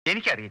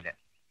എനിക്കറിയില്ല.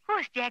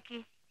 ജാക്കി.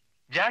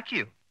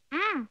 ജാക്കിയോ?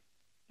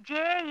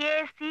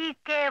 JACKY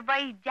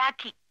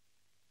ജാക്കി.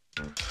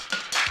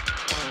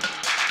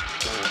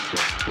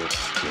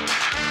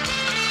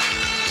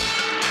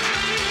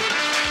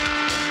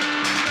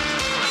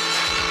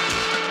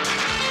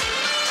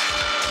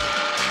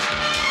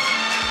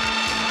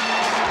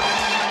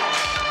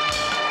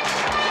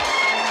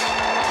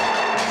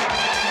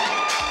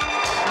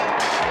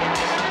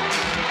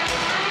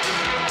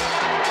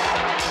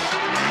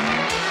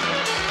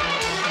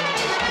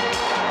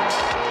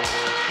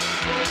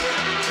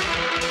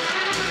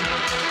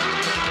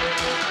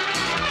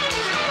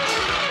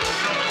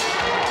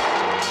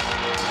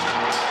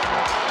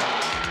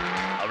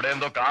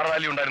 എന്തോ car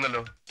rally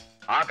ഉണ്ടായിരുന്നല്ലോ,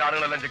 ആ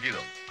കാറുകളെല്ലാം ചെക്ക്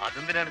ചെയ്തോ?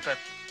 അതെന്തിനാണ് സാർ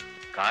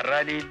കാർ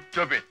റാലിയിൽ?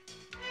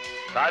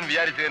 താൻ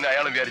വിചാരിച്ചതിന്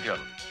അയാളും വിചാരിച്ചു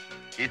കാണും.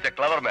 ഈസ് എ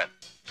ക്ലവർ മാൻ.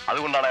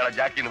 അതുകൊണ്ടാണ് അയാളെ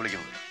ജാക്കി എന്ന്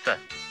വിളിക്കുന്നത്. സാർ,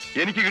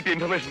 എനിക്ക് കിട്ടിയ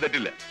ഇൻഫർമേഷൻ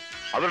തെറ്റില്ല.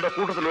 അവരുടെ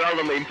കൂട്ടത്തിൽ ഒരാൾ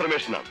തന്ന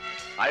ഇൻഫർമേഷൻ ആണ്.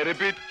 I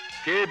repeat,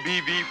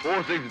 KBV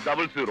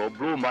 4600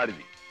 blue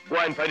Maruti. Go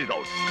and find it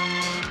out.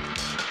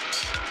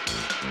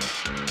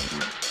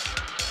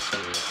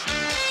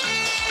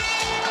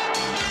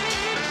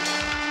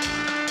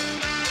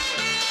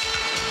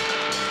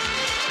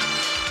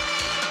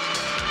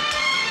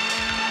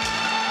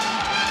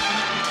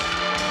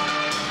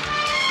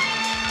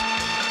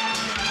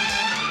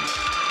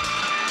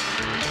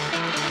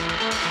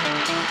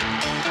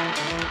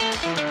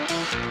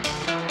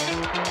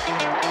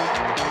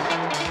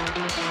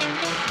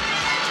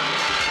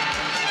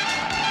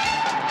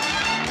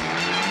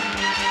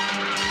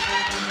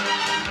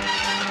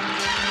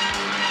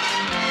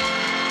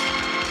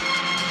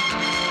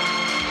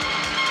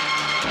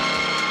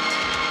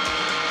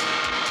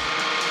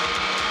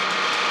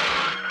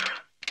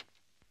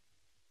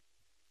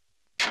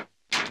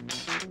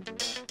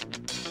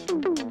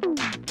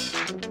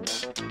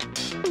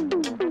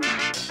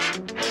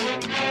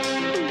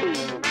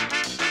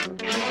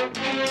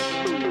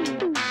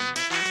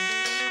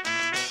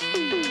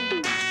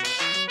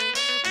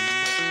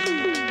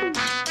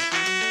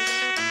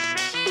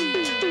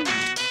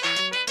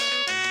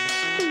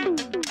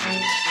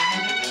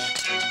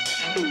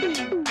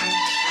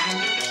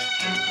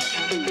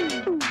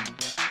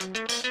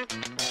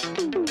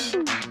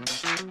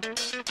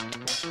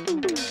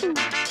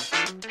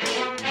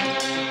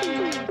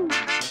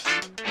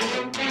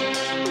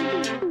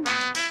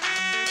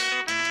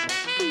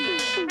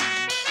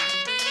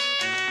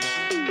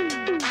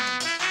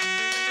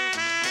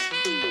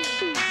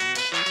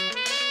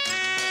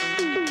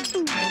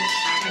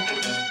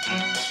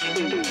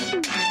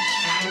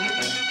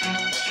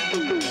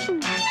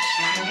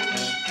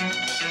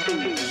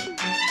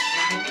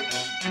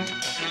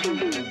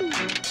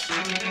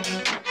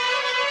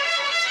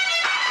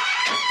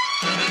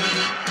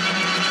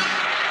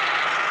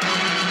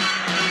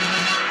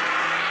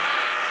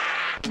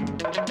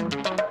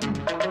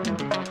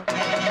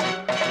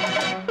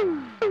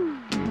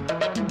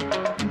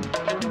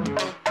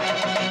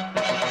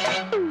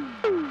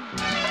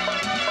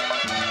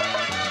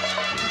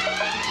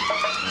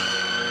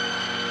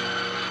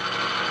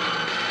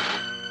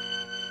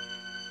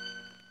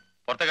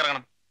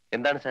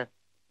 എന്താണ് സാർ?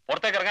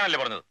 പുറത്തേക്ക് ഇറങ്ങാനല്ലേ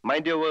പറഞ്ഞത്?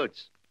 Mind your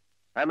words.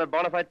 I am a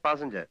bonafide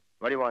passenger.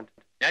 What you want?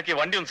 ഞങ്ങൾക്ക്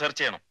വണ്ടി ഒന്ന് സെർച്ച്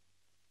ചെയ്യണം.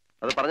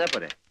 അത് പറഞ്ഞാ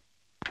പോരെ?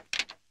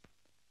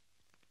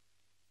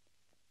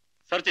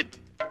 Search it.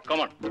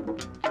 Come on.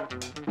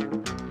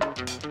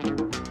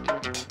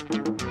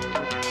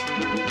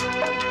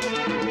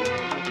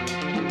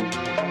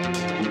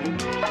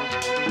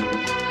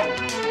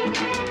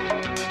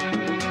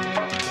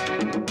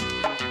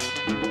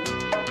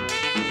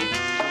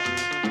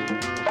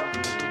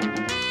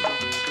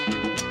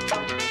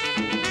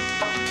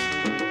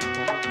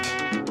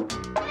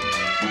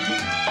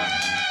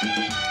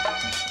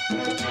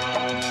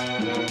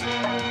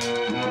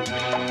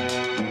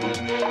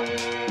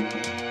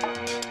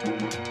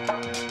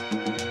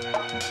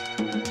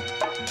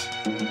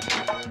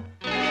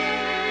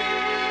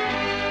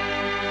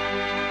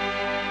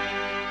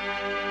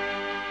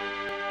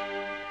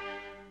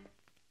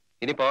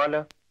 ഇനി പോവാലോ?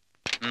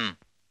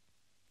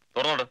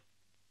 തുറന്നോട്.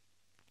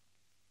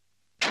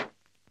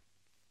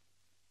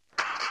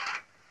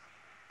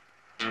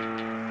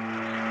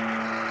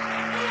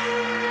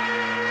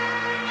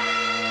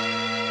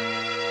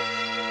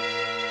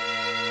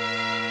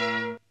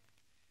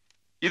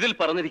 ഇതിൽ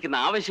പറഞ്ഞിരിക്കുന്ന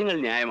ആവശ്യങ്ങൾ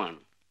ന്യായമാണ്.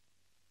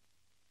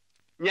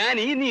 ഞാൻ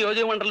ഈ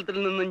നിയോജക മണ്ഡലത്തിൽ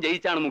നിന്നും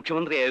ജയിച്ചാണ്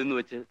മുഖ്യമന്ത്രിയായിരുന്നു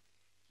വെച്ച്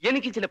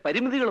എനിക്ക് ചില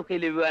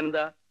പരിമിതികളൊക്കെ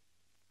ലഭ്യമാനെന്താ?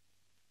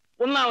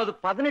 ഒന്നാമത്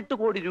 18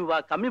 കോടി രൂപ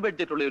കമ്മി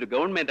ബഡ്ജറ്റുള്ള ഒരു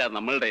ഗവൺമെന്റാണ്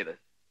നമ്മളുടേത്.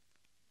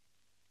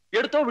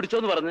 എടുത്തോ പിടിച്ചോ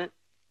എന്ന് പറഞ്ഞ്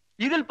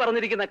ഇതിൽ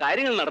പറഞ്ഞിരിക്കുന്ന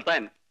കാര്യങ്ങൾ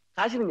നടത്താൻ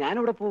കാശിന്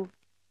ഞാനവിടെ പോവും.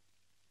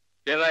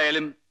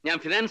 ഏതായാലും ഞാൻ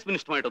ഫിനാൻസ്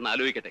മിനിസ്റ്ററുമായിട്ടൊന്ന്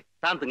ആലോചിക്കട്ടെ.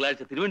 താൻ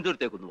തിങ്കളാഴ്ച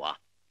തിരുവനന്തപുരത്തേക്കൊന്ന് വാ.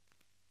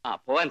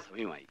 പോവാൻ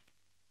സമയമായി.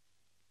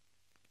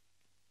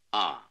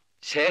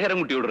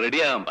 ശേഖരൻകുട്ടിയോട്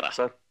റെഡിയാകാൻ പറ.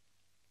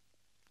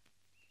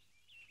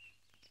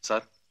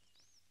 സാർ,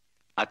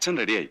 അച്ഛൻ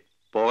റെഡിയായി,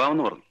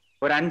 പോകാമെന്ന് പറഞ്ഞു.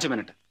 ഒരു 5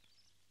 മിനിറ്റ്.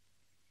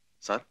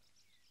 സാർ,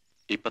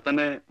 ഇപ്പൊ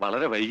തന്നെ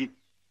വളരെ വൈകി.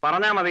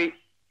 പറഞ്ഞാ മതി.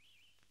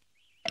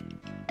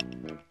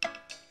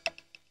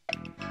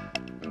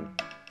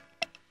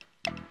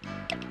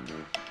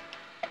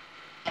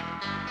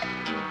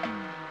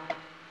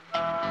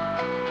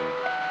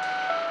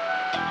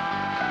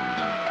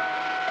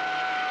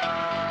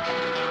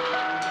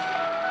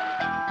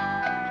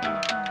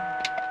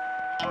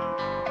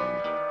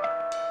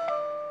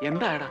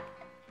 എന്താടാ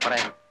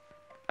പറയാം.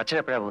 അച്ഛൻ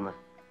എപ്പോഴാ പോകുന്നത്?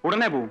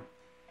 ഉടനെ പോവും.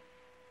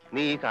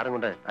 നീ ഈ കാറും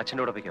കൊണ്ട്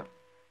അച്ഛൻ്റെ കൂടെ പോയിക്കോ.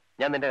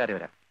 ഞാൻ നിന്റെ കാര്യം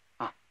വരാം.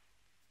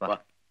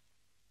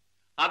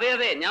 അതെ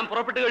അതെ, ഞാൻ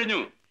പുറപ്പെട്ടു കഴിഞ്ഞു.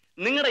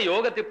 നിങ്ങളുടെ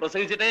യോഗത്തിൽ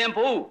പ്രസംഗിച്ചിട്ടേ ഞാൻ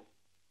പോവൂ.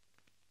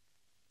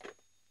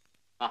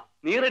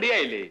 നീ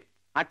റെഡിയായില്ലേ?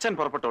 അച്ഛൻ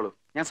പുറപ്പെട്ടോളൂ,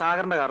 ഞാൻ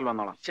സാഗറിന്റെ കാറിൽ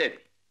വന്നോളാം. ശരി,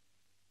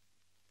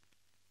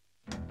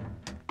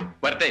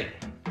 വരട്ടെ.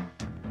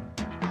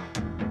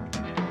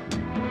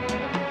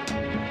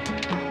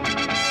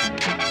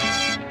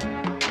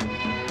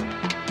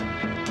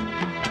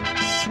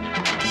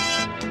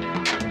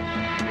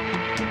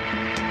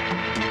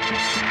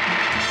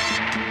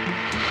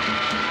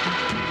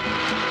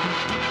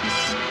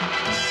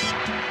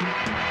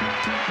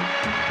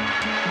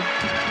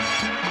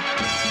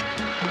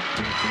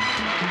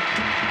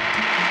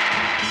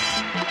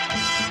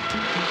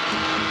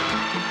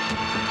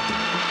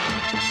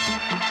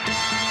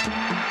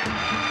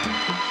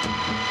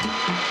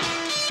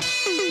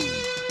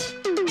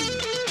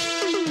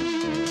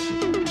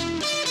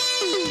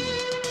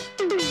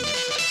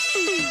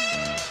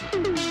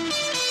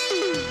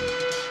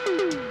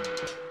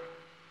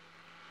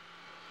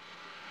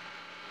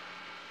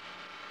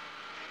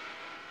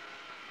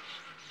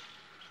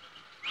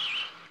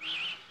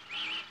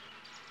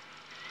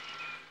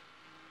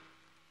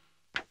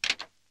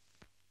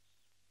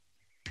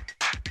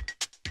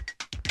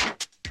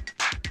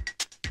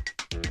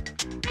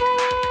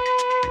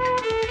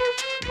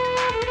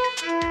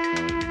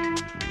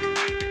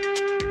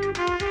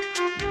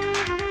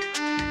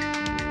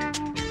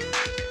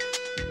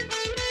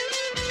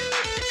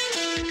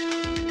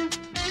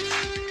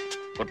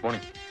 Good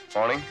morning.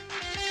 മോർണിംഗ്.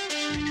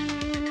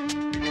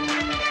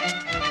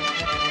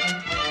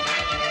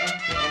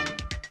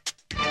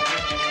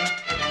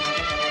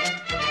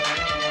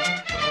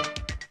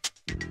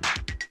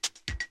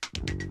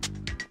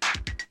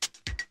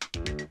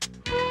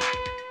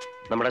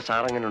 നമ്മുടെ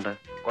സാർ എങ്ങനെയുണ്ട്?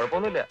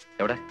 കുഴപ്പമൊന്നുമില്ല.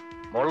 എവിടെ?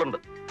 മോളിലുണ്ട്.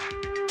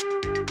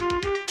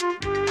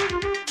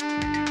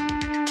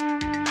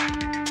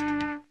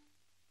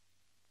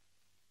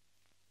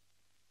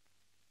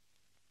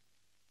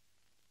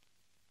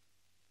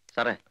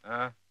 സാറേ,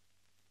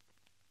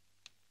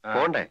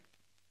 പോണ്ടേ?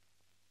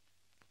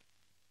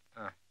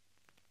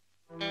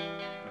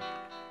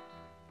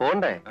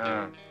 പോണ്ടേ?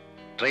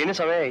 ട്രെയിന്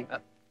സമയമായി.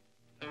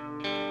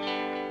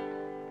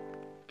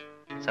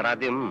 സാർ,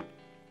 ആദ്യം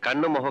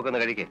കണ്ണും മുഖമൊക്കെ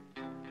ഒന്ന് കഴിക്കേ.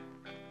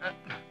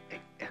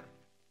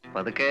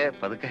 പതുക്കെ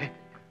പതുക്കെ.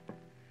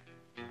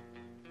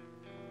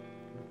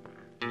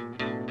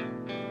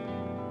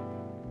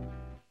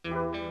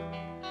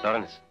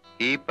 ലോറൻസ്,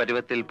 ഈ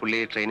പരുവത്തിൽ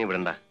പുള്ളിയെ ട്രെയിനിൽ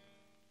വിടണ്ട.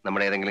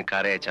 നമ്മുടെ ఏదైనా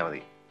కారే అచ్చా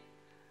మది.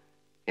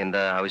 ఎంత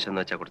ఆవశ్యం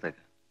వచ్చా కొడతాక.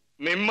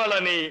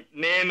 మిమ్మల్ని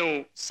నేను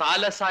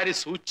సాలసారి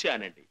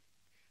సూచానండి.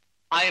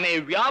 ఆయన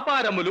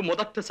వ్యాపారములు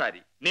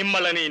మొదటిసారి.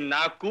 మిమ్మల్ని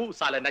నాకు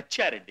చాలా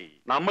నచ్చారండి.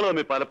 നമ്മൾ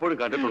തമ്മിൽ പലപ്പോഴും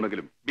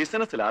കണ്ടിട്ടുണ്ടെങ്കിലും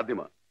ബിസിനസ്സിൽ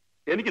ആദ്യമാ.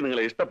 എനിക്ക്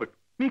നിങ്ങളെ ഇഷ്ടപ്പെട്ടു.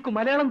 మీకు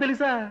మలయాళం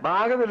తెలుసా?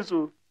 బాగా తెలుసు,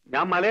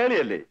 ഞാൻ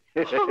മലയാളിയല്ലേ.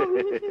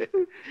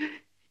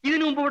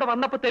 ഇതിനു മുമ്പ് ഇവിടെ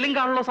വന്നപ്പോ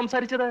തെലുങ്കാണല്ലോ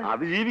സംസാരിച്ചത്?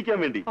 അത് ജീവിക്കാൻ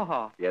വേണ്ടി.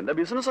 എന്റെ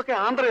ബിസിനസ് ഒക്കെ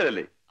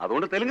ആന്ധ്രയിലല്ലേ,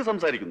 അതുകൊണ്ട് തെലുങ്ക്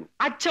സംസാരിക്കുന്നു.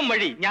 അച്ഛൻ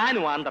വഴി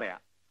ഞാനും ആന്ധ്രയാ,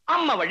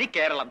 അമ്മ വഴി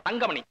കേരളം,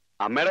 തങ്കമണി.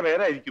 അമ്മയുടെ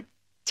പേരായിരിക്കും.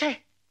 ഛേ,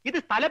 ഇത്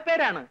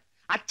സ്ഥലപ്പേരാണ്.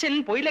 അച്ഛൻ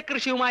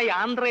പൊയിലക്കൃഷിയുമായി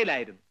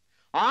ആന്ധ്രയിലായിരുന്നു.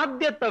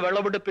 ആദ്യത്തെ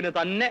വിളവെടുപ്പിന്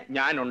തന്നെ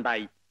ഞാൻ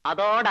ഉണ്ടായി.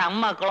 അതോടെ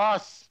അമ്മ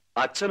ക്ലോസ്.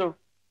 അച്ഛനോ?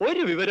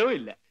 ഒരു വിവരവും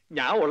ഇല്ല.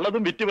 ഞാൻ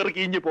ഉള്ളതും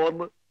വിറ്റുപെറുക്കിഞ്ഞു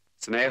പോന്ന്.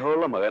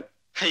 സ്നേഹമുള്ള മകൻ.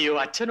 അയ്യോ,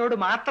 അച്ഛനോട്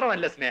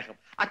മാത്രമല്ല സ്നേഹം,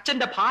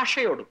 അച്ഛന്റെ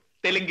ഭാഷയോടും,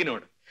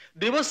 തെലുങ്കിനോട്.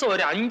 ദിവസം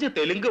ഒരു 5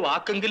 തെലുങ്ക്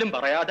വാക്കെങ്കിലും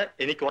പറയാതെ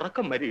എനിക്ക്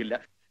ഉറക്കം വരില്ല.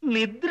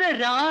 നിദ്ര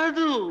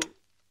രാതു.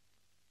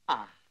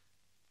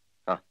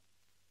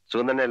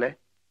 സുഖം തന്നെയല്ലേ?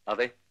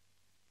 അതെ,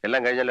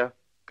 എല്ലാം കഴിഞ്ഞല്ലോ.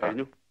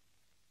 കഴിഞ്ഞു.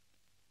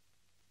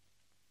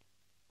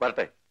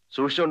 വരട്ടെ.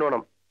 സൂക്ഷിച്ചുകൊണ്ട്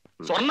പോണം.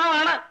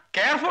 സ്വർണ്ണമാണ്,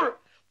 കെയർഫുൾ.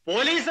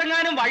 പോലീസ്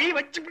എങ്ങാനും വഴി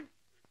വെച്ച്.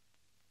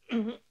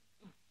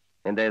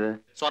 എന്താ ഇത്?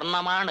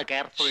 സ്വർണ്ണമാണ്,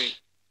 കെയർഫുൾ.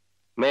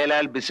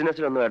 മേലാൽ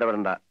ബിസിനസ്സിലൊന്നും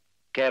ഇടപെടണ്ട.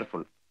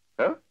 കെയർഫുൾ.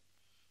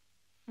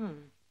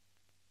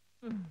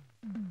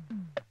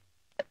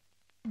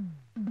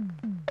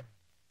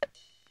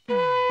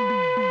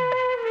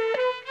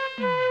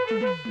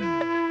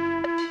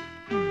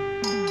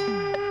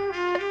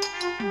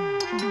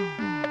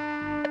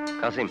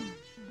 കാസിം,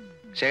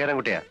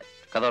 ശേഖരൻകുട്ടിയാ,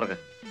 കഥ തുറക്ക്.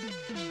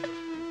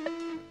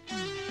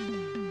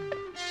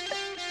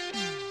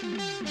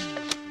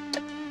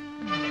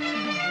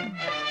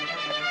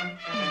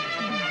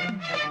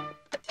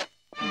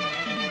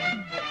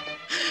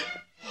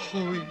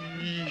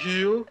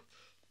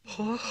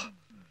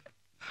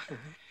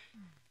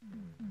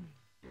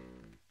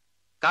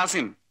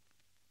 കാസിം,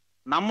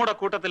 നമ്മുടെ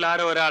കൂട്ടത്തിൽ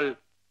ആരോ ഒരാൾ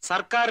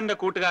സർക്കാരിന്റെ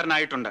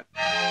കൂട്ടുകാരനായിട്ടുണ്ട്.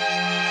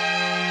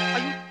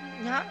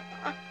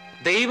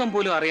 ദൈവം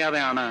പോലും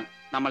അറിയാതെയാണ്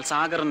നമ്മൾ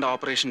സാഗറിന്റെ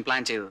ഓപ്പറേഷൻ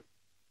പ്ലാൻ ചെയ്തത്.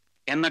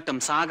 എന്നിട്ടും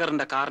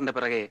സാഗറിന്റെ കാറിന്റെ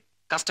പിറകെ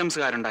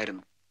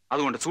കസ്റ്റംസുകാരുണ്ടായിരുന്നു.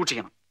 അതുകൊണ്ട്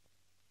സൂക്ഷിക്കണം.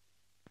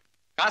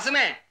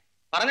 കാസിമേ,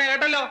 പറഞ്ഞ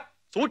കേട്ടല്ലോ,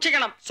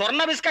 സൂക്ഷിക്കണം.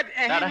 സ്വർണ്ണ ബിസ്ക്കറ്റ്.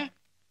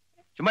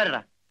 ചുമ്മാ